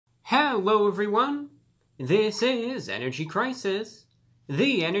Hello everyone, this is Energy Crisis,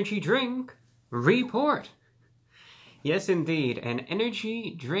 the energy drink report. Yes indeed, an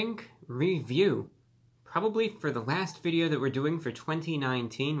energy drink review. Probably for the last video that we're doing for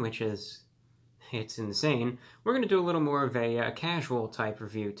 2019, which is, it's insane. We're going to do a little more of a casual type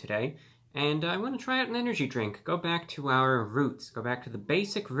review today. And I want to try out an energy drink, go back to our roots, go back to the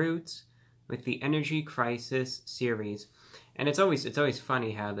basic roots with the Energy Crisis series. And it's always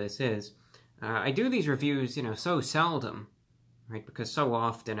funny how this is. I do these reviews, so seldom, right? Because so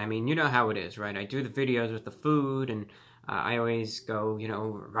often, I mean, you know how it is, right? I do the videos with the food, and I always go,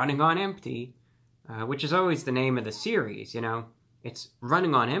 running on empty, which is always the name of the series, It's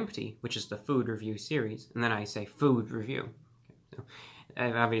running on empty, which is the food review series, and then I say food review. Okay,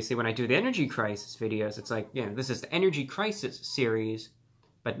 so, obviously, when I do the Energy Crisis videos, it's like, this is the Energy Crisis series,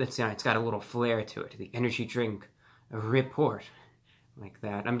 but it's got a little flair to it, the energy drink report, like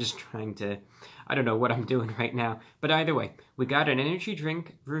that. I'm just trying to, I don't know what I'm doing right now, but either way, we got an energy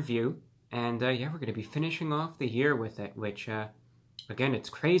drink review, and yeah, we're going to be finishing off the year with it, which, again, it's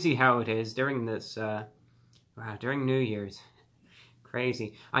crazy how it is during this, during New Year's.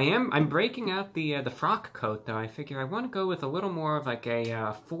 Crazy. I'm breaking out the frock coat, though. I figure I want to go with a little more of like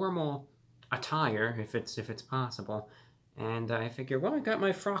a formal attire, if it's possible. And I figure, well, I got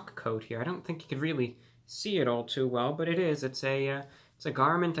my frock coat here. I don't think you could really see it all too well, but it is. It's a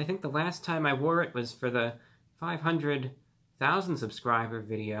garment. I think the last time I wore it was for the 500,000 subscriber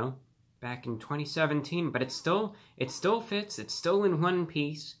video back in 2017. But it still fits. It's still in one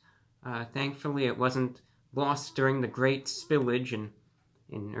piece. Thankfully, it wasn't lost during the great spillage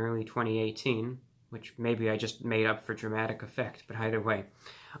in early 2018, which maybe I just made up for dramatic effect. But either way,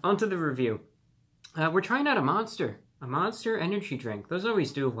 onto the review. We're trying out a Monster energy drink. Those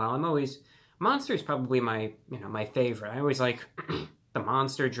always do well. Monster is probably my favorite. I always like the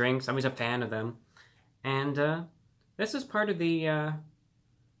Monster drinks. I'm always a fan of them. And this is part of the, well,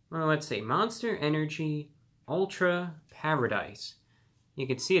 let's see, Monster Energy Ultra Paradise. You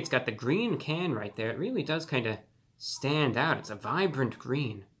can see it's got the green can right there. It really does kind of stand out. It's a vibrant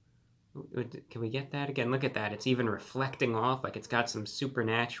green. Can we get that again? Look at that. It's even reflecting off like it's got some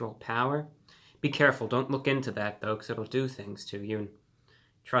supernatural power. Be careful. Don't look into that, though, because it'll do things to you.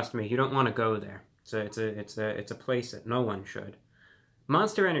 Trust me, you don't want to go there. So it's a place that no one should.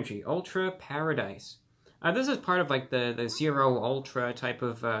 Monster Energy Ultra Paradise. This is part of like the Zero Ultra type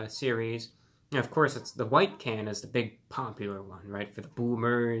of series. Of course, it's the white can is the big popular one, right, for the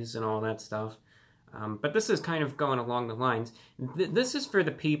boomers and all that stuff. But this is kind of going along the lines. This is for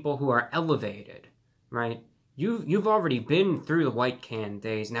the people who are elevated, right? You've already been through the white can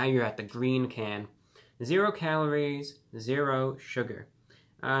days. Now you're at the green can. 0 calories, 0 sugar.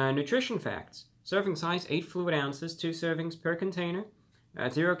 Nutrition facts. Serving size, 8 fluid ounces, 2 servings per container.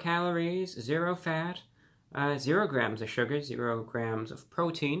 0 calories, 0 fat, 0 grams of sugar, 0 grams of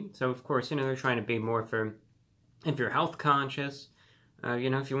protein. So, of course, they're trying to be more for, if you're health conscious,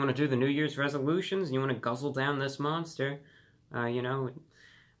 if you want to do the New Year's resolutions and you want to guzzle down this monster,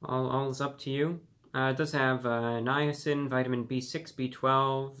 all is up to you. It does have niacin, vitamin B6,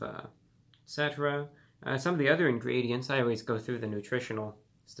 B12, etc. Some of the other ingredients, I always go through the nutritional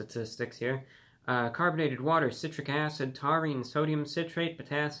statistics here. Carbonated water, citric acid, taurine, sodium citrate,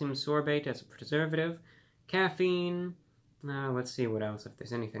 potassium sorbate as a preservative, caffeine. Let's see what else, if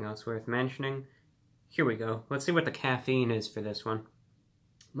there's anything else worth mentioning. Here we go. Let's see what the caffeine is for this one.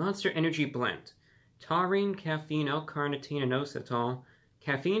 Monster Energy Blend. Taurine, caffeine, L-carnitine, and inositol.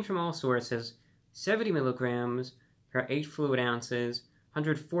 Caffeine from all sources. 70 milligrams per 8 fluid ounces.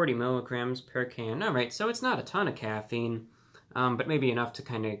 140 milligrams per can. All right, so it's not a ton of caffeine, but maybe enough to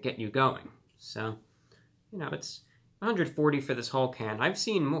kind of get you going. So, it's 140 for this whole can. I've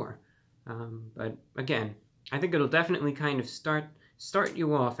seen more, but again, I think it'll definitely kind of start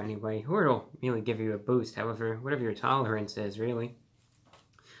you off anyway, or it'll really give you a boost, however, whatever your tolerance is, really.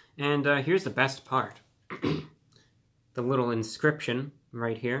 And here's the best part. The little inscription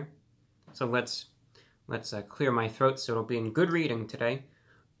right here. So let's clear my throat so it'll be in good reading today.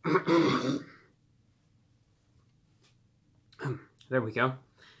 There we go.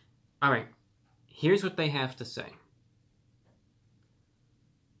 All right. Here's what they have to say.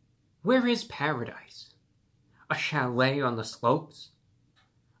 Where is paradise? A chalet on the slopes?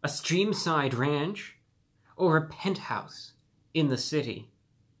 A streamside ranch? Or a penthouse in the city?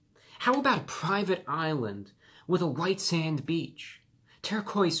 How about a private island with a white sand beach,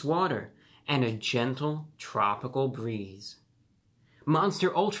 turquoise water, and a gentle tropical breeze?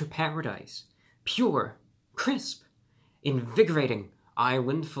 Monster Ultra Paradise. Pure, crisp, invigorating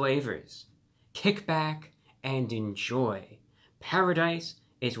island flavors. Kick back and enjoy. Paradise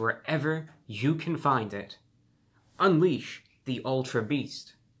is wherever you can find it. Unleash the Ultra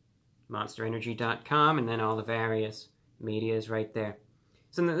Beast. MonsterEnergy.com, and then all the various media is right there.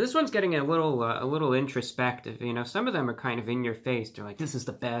 So this one's getting a little introspective. You know, some of them are kind of in your face. They're like, this is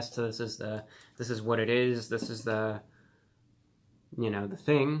the best. This is what it is. This is the, you know, the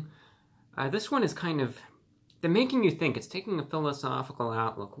thing. This one is kind of, they're making you think. It's taking a philosophical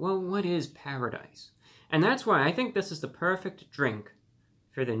outlook. Well, what is paradise? And that's why I think this is the perfect drink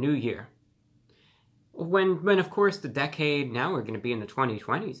for the new year. When of course the decade, now we're going to be in the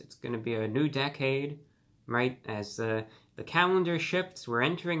 2020s. It's going to be a new decade, right? As the calendar shifts, we're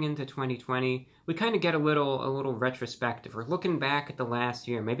entering into 2020. We kind of get a little retrospective. We're looking back at the last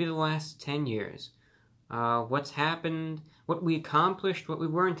year, maybe the last 10 years. What's happened, what we accomplished, what we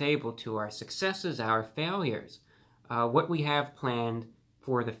weren't able to, our successes, our failures, what we have planned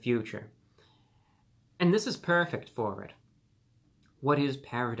for the future. And this is perfect for it. What is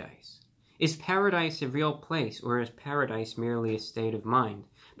paradise? Is paradise a real place, or is paradise merely a state of mind?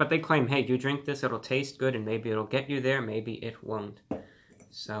 But they claim, hey, you drink this, it'll taste good, and maybe it'll get you there, maybe it won't.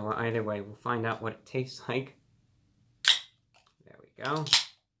 So either way, we'll find out what it tastes like. There we go.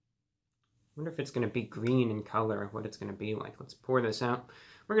 Wonder if it's going to be green in color, what it's going to be like. Let's pour this out.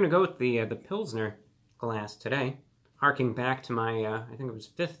 We're going to go with the Pilsner glass today. Harking back to my, I think it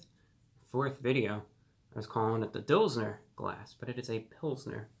was fourth video. I was calling it the Dilsner glass, but it is a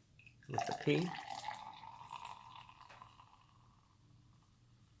Pilsner with the P.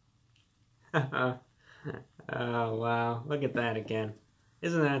 Oh, wow. Look at that again.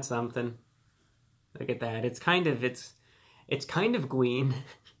 Isn't that something? Look at that. It's kind of green.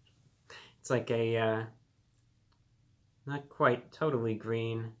 It's like a, not quite totally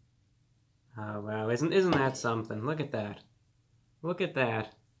green. Oh, wow. Isn't that something? Look at that. Look at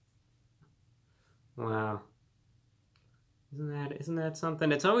that. Wow. Isn't that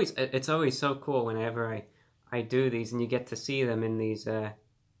something? It's always so cool whenever I do these and you get to see them in these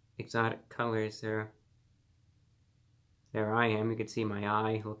exotic colors. There I am. You can see my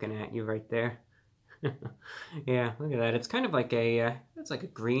eye looking at you right there. Yeah, look at that. It's kind of like it's like a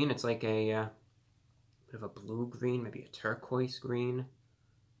green. It's like a bit of a blue green, maybe a turquoise green.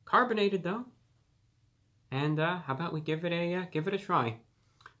 Carbonated though. And how about we give it a try?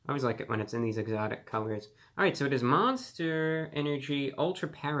 I always like it when it's in these exotic colors. Alright, so it is Monster Energy Ultra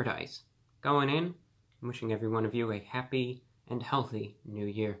Paradise. Going in, I'm wishing every one of you a happy and healthy new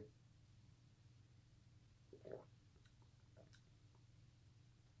year.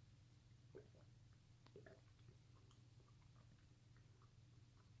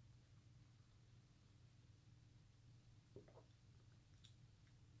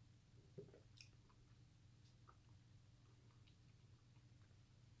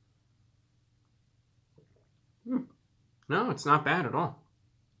 No, it's not bad at all.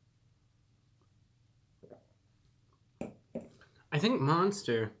 I think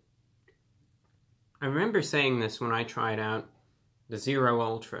Monster, I remember saying this when I tried out the Zero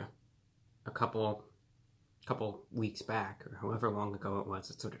Ultra a couple weeks back, or however long ago it was.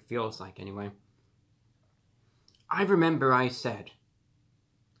 That's what it feels like anyway. I remember I said,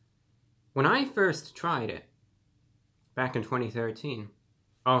 when I first tried it, back in 2013,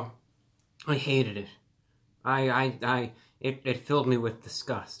 oh, I hated it. It filled me with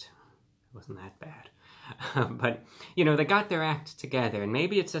disgust. It wasn't that bad. But, you know, they got their act together, and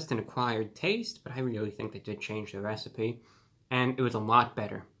maybe it's just an acquired taste, but I really think they did change the recipe, and it was a lot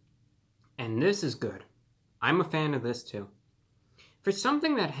better. And this is good. I'm a fan of this, too. For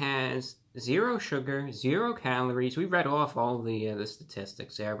something that has 0 sugar, 0 calories, we read off all the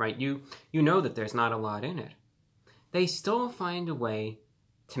statistics there, right? You know that there's not a lot in it. They still find a way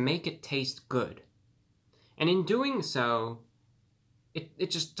to make it taste good. And in doing so, it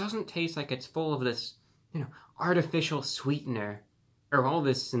just doesn't taste like it's full of this, you know, artificial sweetener or all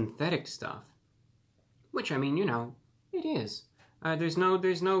this synthetic stuff. Which, I mean, you know, it is. There's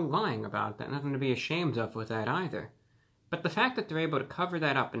no lying about that. Nothing to be ashamed of with that either. But the fact that they're able to cover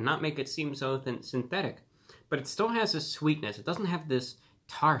that up and not make it seem so synthetic, but it still has a sweetness. It doesn't have this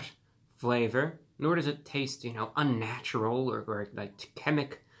tart flavor, nor does it taste, you know, unnatural or like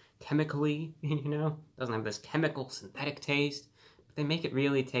chemically, you know, doesn't have this chemical synthetic taste, but they make it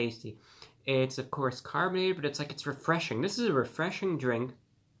really tasty. It's of course carbonated, but it's refreshing. This is a refreshing drink.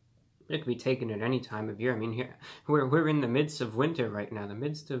 It could be taken at any time of year. I mean, here we're in the midst of winter right now, the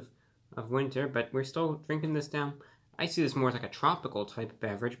midst of winter, but we're still drinking this down. I see this more as like a tropical type of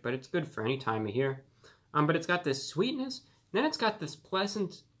beverage, but it's good for any time of year. But it's got this sweetness, then it's got this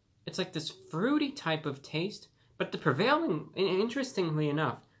pleasant, it's like this fruity type of taste, but the prevailing, interestingly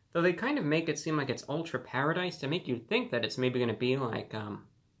enough, though they kind of make it seem like it's ultra paradise to make you think that it's maybe going to be like,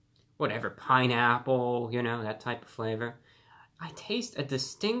 whatever, pineapple, you know, that type of flavor. I taste a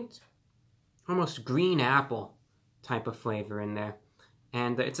distinct, almost green apple type of flavor in there.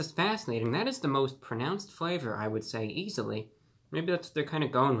 And it's just fascinating. That is the most pronounced flavor, I would say, easily. Maybe that's what they're kind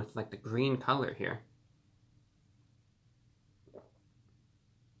of going with, like the green color here.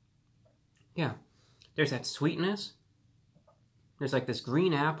 Yeah, there's that sweetness. There's like this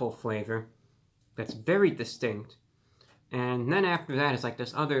green apple flavor that's very distinct. And then after that is like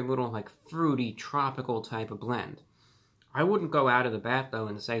this other little like fruity, tropical type of blend. I wouldn't go out of the bat, though,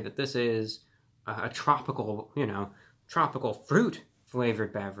 and say that this is a tropical, you know, tropical fruit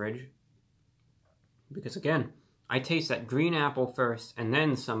flavored beverage. Because again, I taste that green apple first and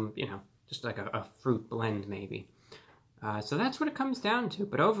then some, you know, just like a fruit blend maybe. So that's what it comes down to.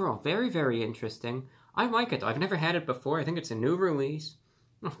 But overall, very, very interesting. I like it. I've never had it before. I think it's a new release.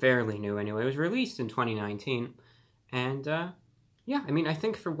 Well, fairly new anyway. It was released in 2019. And yeah, I mean, I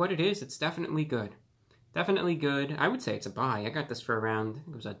think for what it is, it's definitely good. Definitely good. I would say it's a buy. I got this for around, I think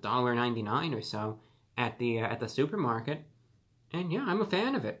it was $1.99 or so at the supermarket. And yeah, I'm a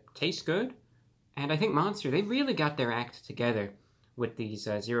fan of it. Tastes good. And I think Monster, they really got their act together with these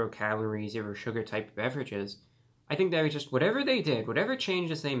 0 calorie, 0 sugar type beverages. I think they were just, whatever they did, whatever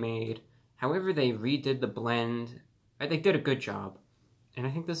changes they made, however they redid the blend, they did a good job. And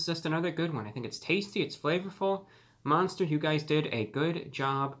I think this is just another good one. I think it's tasty, it's flavorful. Monster, you guys did a good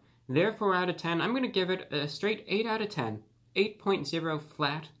job. Therefore, out of 10, I'm going to give it a straight 8 out of 10. 8.0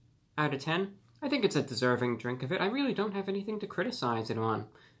 flat out of 10. I think it's a deserving drink of it. I really don't have anything to criticize it on.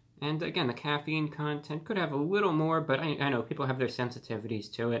 And again, the caffeine content could have a little more, but I know people have their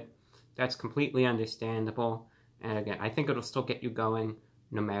sensitivities to it. That's completely understandable. And again, I think it'll still get you going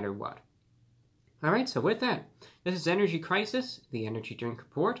no matter what. Alright, so with that, this is Energy Crisis, the Energy Drink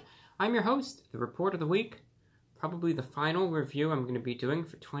Report. I'm your host, the Report of the Week. Probably the final review I'm going to be doing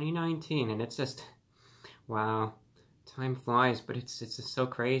for 2019, and it's just, wow, time flies, but it's just so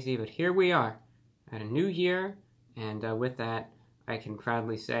crazy. But here we are, at a new year, and with that, I can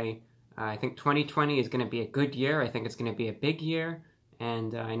proudly say, I think 2020 is going to be a good year. I think it's going to be a big year,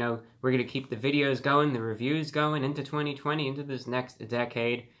 and I know we're going to keep the videos going, the reviews going into 2020, into this next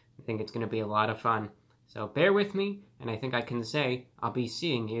decade. I think it's going to be a lot of fun. So bear with me, and I think I can say I'll be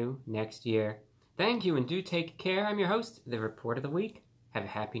seeing you next year. Thank you, and do take care. I'm your host, the Report of the Week. Have a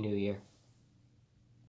Happy New Year.